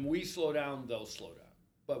 When we slow down, they'll slow down.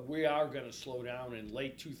 But we are going to slow down in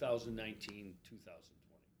late 2019, 2020.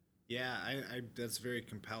 Yeah, I that's a very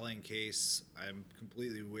compelling case. I'm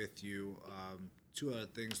completely with you. Two other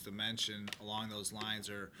things to mention along those lines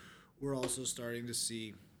are we're also starting to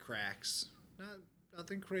see cracks.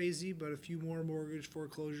 Nothing crazy, but a few more mortgage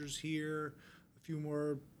foreclosures here, a few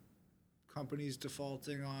more companies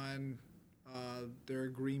defaulting on their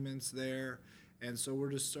agreements there. And so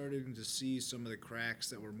we're just starting to see some of the cracks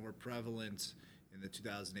that were more prevalent in the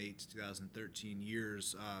 2008 to 2013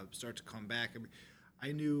 years start to come back. I mean,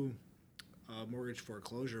 I knew a mortgage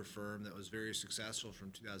foreclosure firm that was very successful from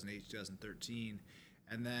 2008 to 2013,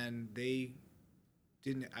 and then they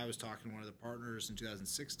didn't. I was talking to one of the partners in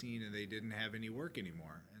 2016, and they didn't have any work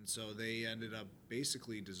anymore, and so they ended up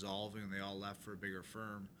basically dissolving. They all left for a bigger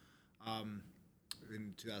firm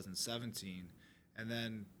in 2017, and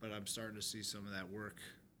then. But I'm starting to see some of that work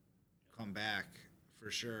come back for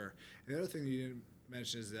sure. And the other thing you didn't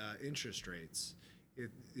mention is interest rates.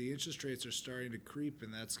 The interest rates are starting to creep,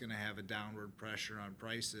 and that's going to have a downward pressure on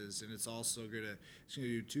prices. And it's also going to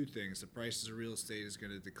do two things. The prices of real estate is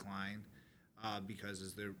going to decline because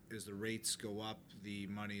as the rates go up, the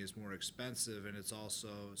money is more expensive, and it's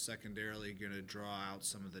also secondarily going to draw out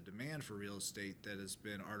some of the demand for real estate that has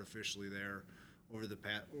been artificially there over the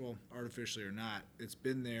past. Well, artificially or not, it's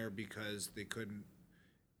been there because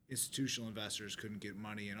institutional investors couldn't get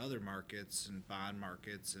money in other markets and bond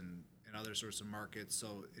markets and other sorts of markets,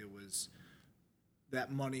 so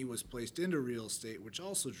that money was placed into real estate, which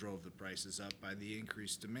also drove the prices up by the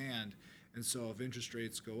increased demand. And so if interest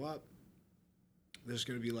rates go up, there's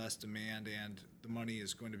going to be less demand, and the money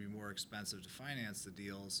is going to be more expensive to finance the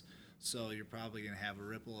deals. So you're probably going to have a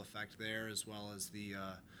ripple effect there, as well as the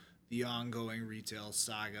ongoing retail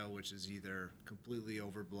saga, which is either completely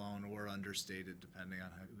overblown or understated, depending on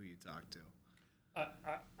who you talk to.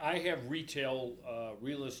 I have retail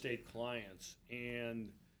real estate clients, and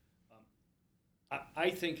I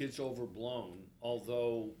think it's overblown,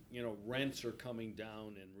 although, rents are coming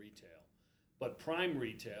down in retail. But prime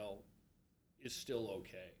retail is still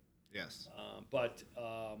okay. Yes. But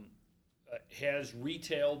has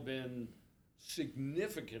retail been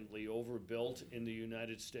significantly overbuilt in the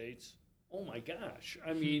United States? Oh my gosh.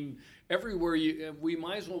 I mean, everywhere we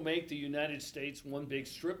might as well make the United States one big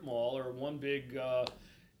strip mall or one big,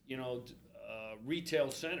 retail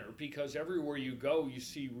center, because everywhere you go, you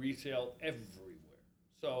see retail everywhere.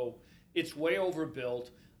 So it's way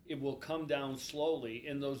overbuilt. It will come down slowly,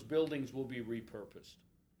 and those buildings will be repurposed.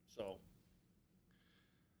 So.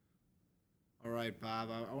 All right, Bob,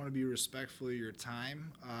 I want to be respectful of your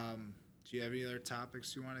time. Do you have any other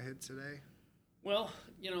topics you want to hit today? Well,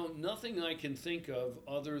 nothing I can think of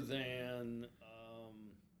other than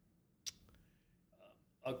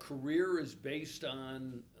a career is based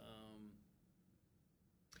on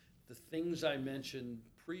the things I mentioned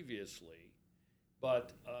previously,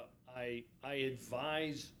 but I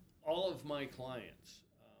advise all of my clients,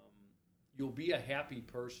 you'll be a happy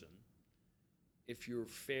person if you're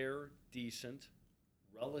fair, decent,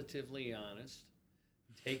 relatively honest,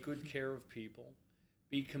 take good care of people,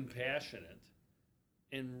 be compassionate,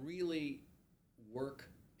 and really work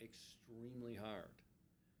extremely hard.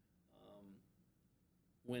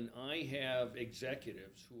 When I have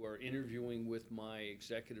executives who are interviewing with my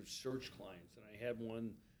executive search clients, and I had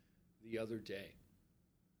one the other day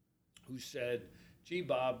who said, "Gee,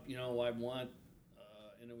 Bob, I want,"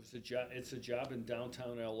 and it's a job in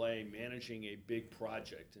downtown LA, managing a big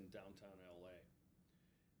project in downtown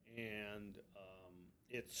LA, and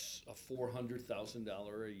it's a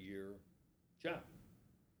 $400,000 a year job.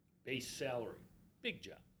 Base salary, big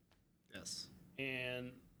job. Yes.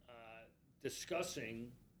 And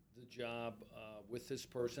discussing the job with this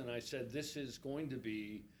person, I said, this is going to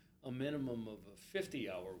be a minimum of a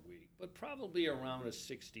 50-hour week, but probably around a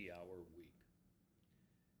 60-hour week.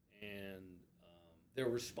 And their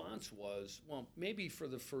response was, well, maybe for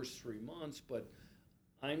the first 3 months, but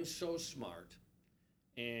I'm so smart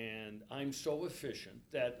and I'm so efficient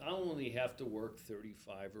that I'll only have to work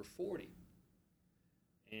 35 or 40.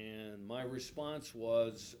 And my response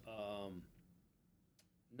was,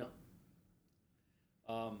 no.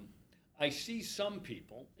 I see some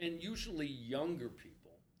people, and usually younger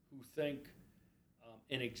people, who think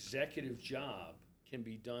an executive job can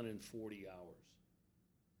be done in 40 hours.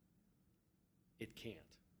 It can't.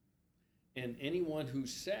 And anyone who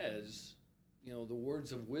says the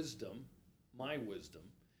words of wisdom, my wisdom,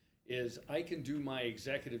 is I can do my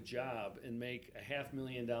executive job and make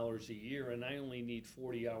 $500,000 a year, and I only need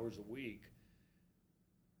 40 hours a week.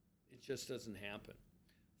 It just doesn't happen.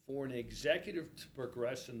 For an executive to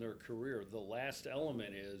progress in their career, the last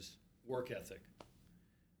element is work ethic.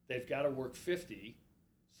 They've got to work 50,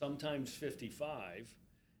 sometimes 55,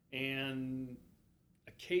 and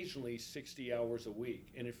occasionally 60 hours a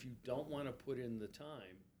week. And if you don't want to put in the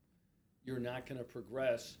time, you're not going to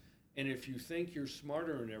progress. And if you think you're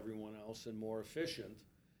smarter than everyone else and more efficient,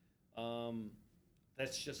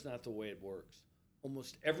 that's just not the way it works.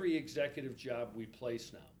 Almost every executive job we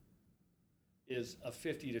place now is a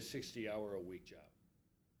 50 to 60 hour a week job.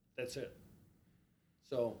 That's it.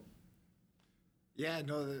 So. Yeah,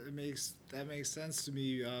 no, that makes sense to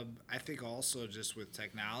me. I think also just with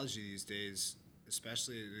technology these days,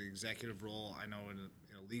 especially in an executive role, I know in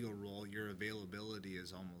a legal role, your availability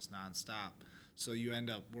is almost nonstop. So you end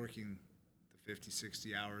up working the 50,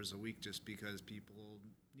 60 hours a week just because people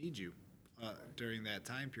need you during that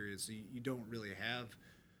time period. So you don't really have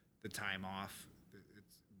the time off.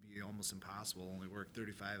 It'd be almost impossible to only work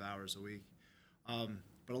 35 hours a week.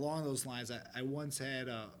 But along those lines, I once had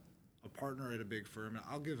a partner at a big firm, and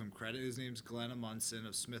I'll give him credit. His name's Glenn Amundsen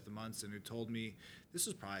of Smith & Munson, who told me, this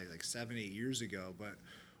was probably like 7-8 years ago, but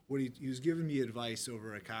what he was giving me advice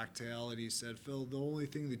over a cocktail, and he said, Phil, the only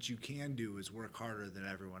thing that you can do is work harder than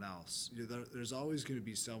everyone else. There's always going to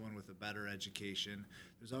be someone with a better education.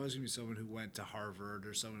 There's always going to be someone who went to Harvard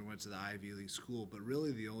or someone who went to the Ivy League school, but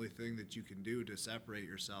really the only thing that you can do to separate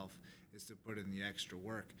yourself is to put in the extra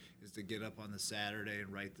work, is to get up on the Saturday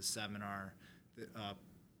and write the seminar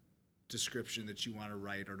description that you want to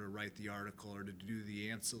write, or to write the article, or to do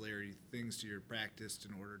the ancillary things to your practice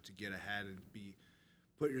in order to get ahead and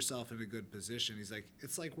put yourself in a good position. He's like,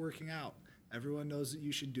 it's like working out. Everyone knows that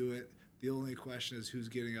you should do it. The only question is who's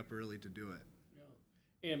getting up early to do it.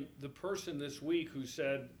 Yeah. And the person this week who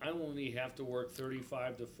said, I only have to work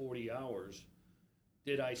 35 to 40 hours,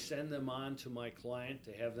 did I send them on to my client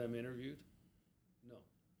to have them interviewed? No.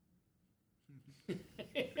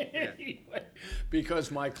 Anyway,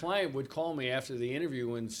 because my client would call me after the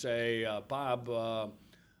interview and say, Bob,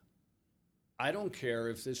 I don't care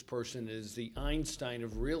if this person is the Einstein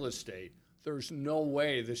of real estate. There's no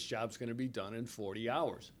way this job's going to be done in 40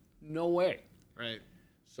 hours. No way. Right.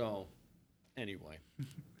 So, anyway.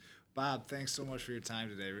 Bob, thanks so much for your time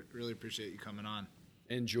today. Really appreciate you coming on.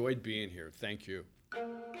 Enjoyed being here. Thank you.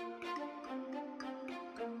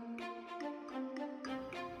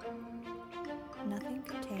 Nothing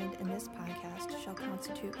contained in this podcast shall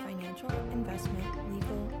constitute financial, investment,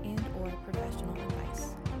 legal, and/or professional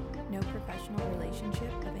advice. No professional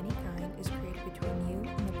relationship of any kind is created between you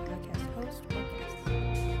and the podcast host or guests.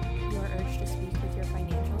 You are urged to speak with your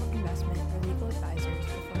financial, investment, or legal advisors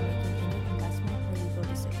before making any investment or legal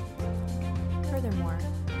decisions. Furthermore,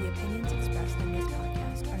 the opinions expressed in this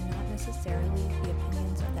podcast are not necessarily the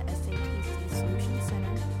opinions of the SATC Solutions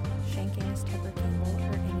Center, Shank-Annis Tepper Campbell,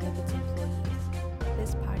 or any of its employees.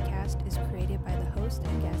 This podcast is created by the host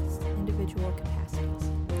and guests' individual capacity.